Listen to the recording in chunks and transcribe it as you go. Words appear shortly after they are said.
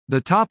The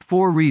top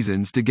 4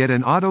 reasons to get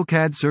an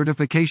AutoCAD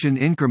certification: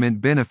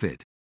 increment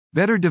benefit,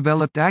 better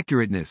developed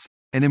accurateness,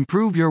 and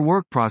improve your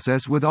work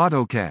process with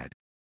AutoCAD.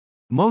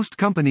 Most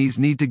companies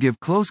need to give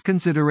close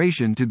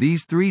consideration to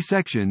these 3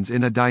 sections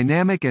in a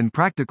dynamic and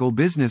practical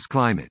business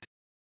climate.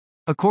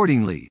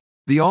 Accordingly,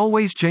 the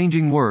always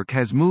changing work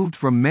has moved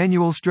from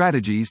manual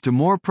strategies to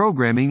more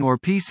programming or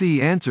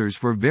PC answers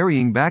for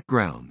varying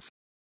backgrounds.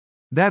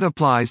 That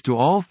applies to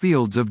all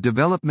fields of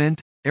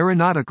development: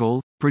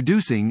 aeronautical,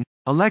 producing,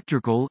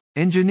 electrical,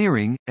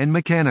 engineering, and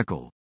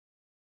mechanical.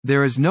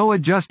 There is no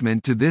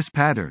adjustment to this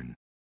pattern.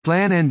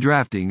 Plan and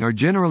drafting are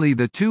generally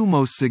the 2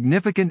 most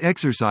significant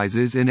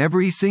exercises in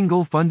every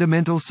single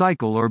fundamental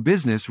cycle or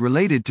business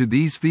related to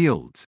these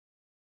fields.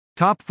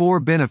 Top 4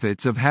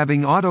 benefits of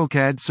having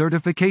AutoCAD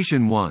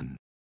certification: 1.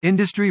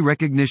 Industry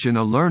recognition.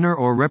 A learner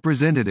or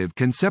representative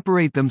can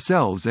separate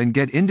themselves and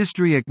get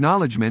industry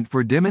acknowledgement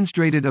for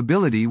demonstrated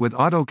ability with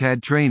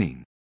AutoCAD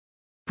training.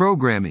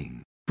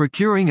 Programming.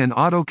 Procuring an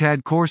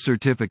AutoCAD course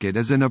certificate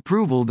is an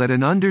approval that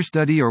an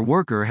understudy or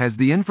worker has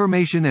the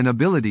information and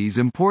abilities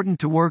important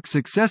to work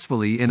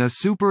successfully in a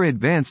super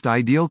advanced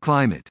ideal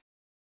climate.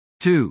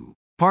 2.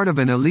 Part of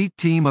an elite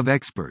team of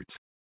experts.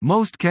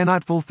 Most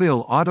cannot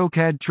fulfill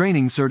AutoCAD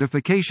training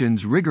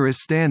certification's rigorous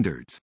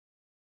standards.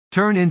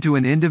 Turn into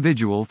an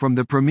individual from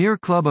the premier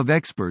club of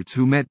experts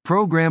who met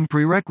program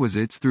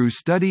prerequisites through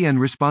study and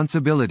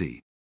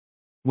responsibility.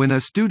 When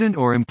a student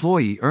or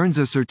employee earns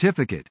a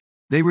certificate,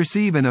 they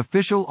receive an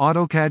official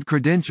AutoCAD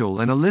credential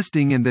and a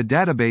listing in the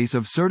database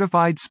of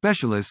certified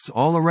specialists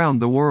all around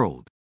the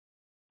world.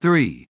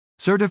 3.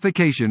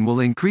 Certification will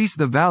increase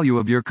the value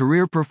of your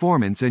career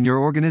performance and your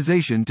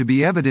organization to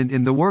be evident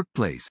in the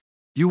workplace.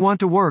 You want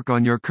to work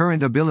on your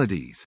current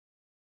abilities.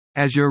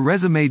 As your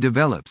resume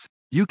develops,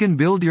 you can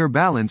build your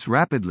balance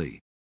rapidly.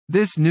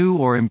 This new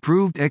or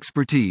improved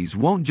expertise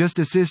won't just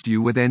assist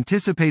you with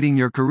anticipating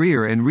your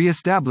career and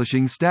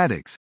re-establishing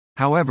statics.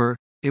 However,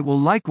 it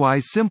will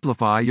likewise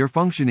simplify your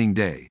functioning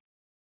day.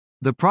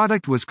 The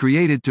product was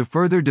created to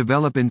further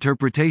develop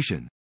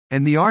interpretation,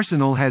 and the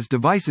arsenal has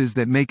devices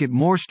that make it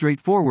more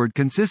straightforward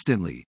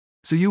consistently,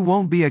 so you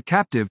won't be a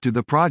captive to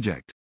the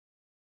project.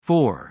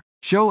 4.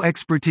 Show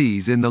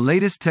expertise in the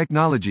latest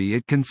technology.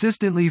 It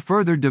consistently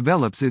further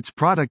develops its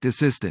product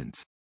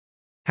assistance.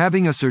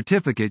 Having a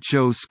certificate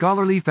shows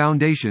scholarly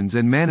foundations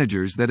and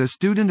managers that a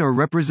student or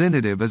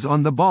representative is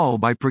on the ball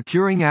by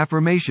procuring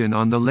affirmation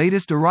on the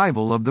latest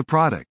arrival of the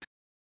product.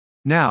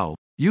 Now,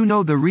 you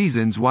know the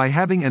reasons why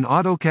having an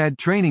AutoCAD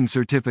training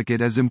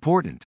certificate is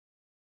important.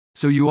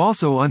 So you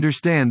also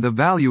understand the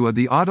value of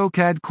the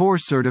AutoCAD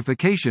course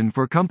certification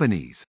for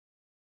companies.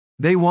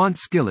 They want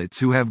skillets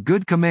who have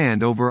good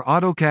command over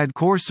AutoCAD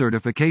course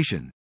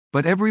certification,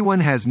 but everyone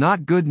has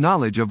not good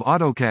knowledge of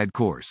AutoCAD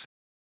course.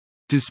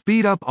 To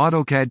speed up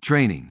AutoCAD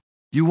training,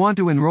 you want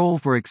to enroll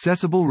for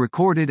accessible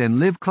recorded and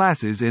live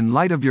classes in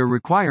light of your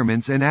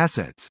requirements and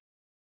assets.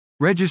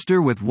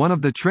 Register with one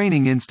of the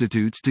training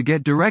institutes to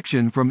get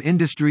direction from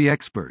industry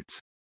experts.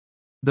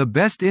 The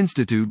best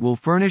institute will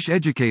furnish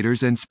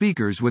educators and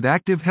speakers with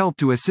active help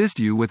to assist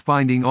you with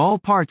finding all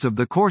parts of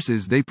the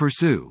courses they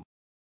pursue.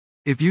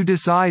 If you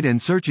decide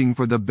and searching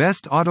for the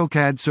best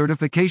AutoCAD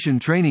certification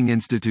training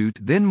institute,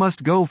 then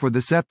must go for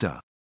the SEPTA.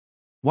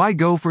 Why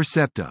go for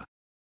SEPTA?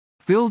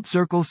 Filled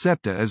Circle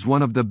SEPTA is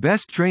one of the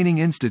best training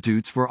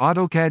institutes for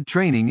AutoCAD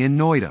training in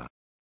Noida.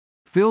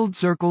 Filled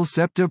Circle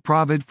SEPTA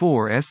provide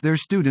for their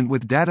student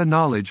with data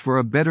knowledge for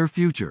a better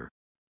future.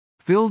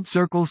 Filled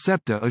Circle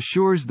SEPTA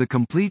assures the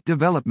complete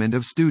development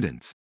of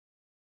students.